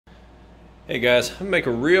Hey guys, I'm gonna make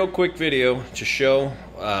a real quick video to show,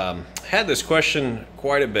 had this question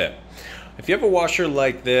quite a bit. If you have a washer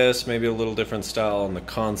like this, maybe a little different style on the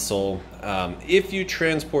console, if you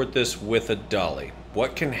transport this with a dolly,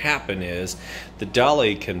 what can happen is the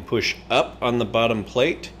dolly can push up on the bottom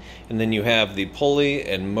plate, and then you have the pulley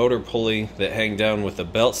and motor pulley that hang down with the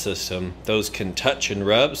belt system. Those can touch and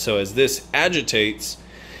rub, so as this agitates,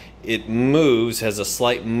 it moves, has a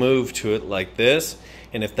slight move to it like this.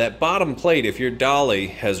 And if that bottom plate, if your dolly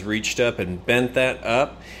has reached up and bent that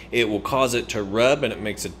up, it will cause it to rub and it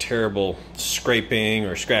makes a terrible scraping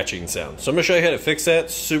or scratching sound. So I'm gonna show you how to fix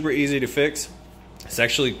that. Super easy to fix. It's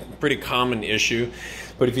actually a pretty common issue.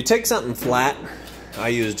 But if you take something flat, I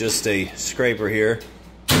use just a scraper here,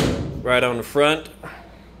 right on the front.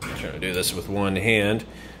 I'm trying to do this with one hand,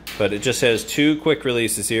 but it just has two quick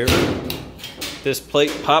releases here. This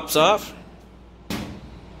plate pops off.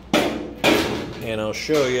 And I'll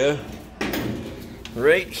show you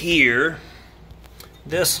right here,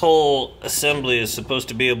 this whole assembly is supposed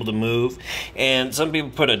to be able to move, and some people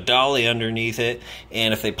put a dolly underneath it,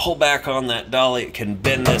 and if they pull back on that dolly, it can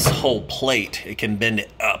bend this whole plate. It can bend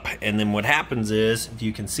it up, and then what happens is, if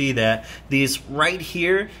you can see that, these right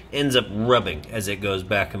here ends up rubbing as it goes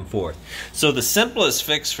back and forth. So the simplest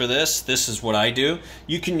fix for this is what I do.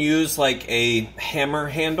 You can use like a hammer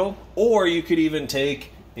handle, or you could even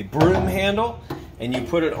take a broom handle and you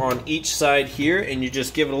put it on each side here and you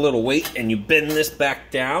just give it a little weight and you bend this back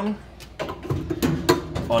down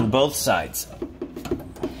on both sides.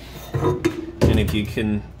 And if you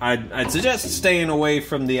can, I'd suggest staying away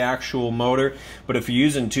from the actual motor, but if you're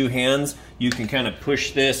using two hands, you can kind of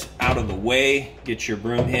push this out of the way, get your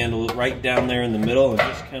broom handle right down there in the middle, and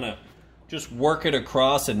just kind of work it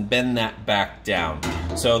across and bend that back down.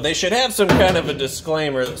 So they should have some kind of a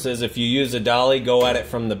disclaimer that says if you use a dolly, go at it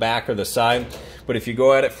from the back or the side. But if you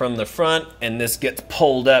go at it from the front and this gets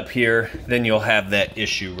pulled up here, then you'll have that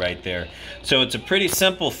issue right there. So it's a pretty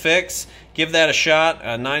simple fix. Give that a shot.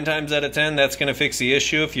 9 times out of 10, that's going to fix the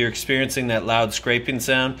issue if you're experiencing that loud scraping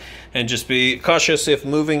sound. And just be cautious if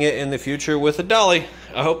moving it in the future with a dolly.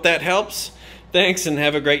 I hope that helps. Thanks and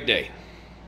have a great day.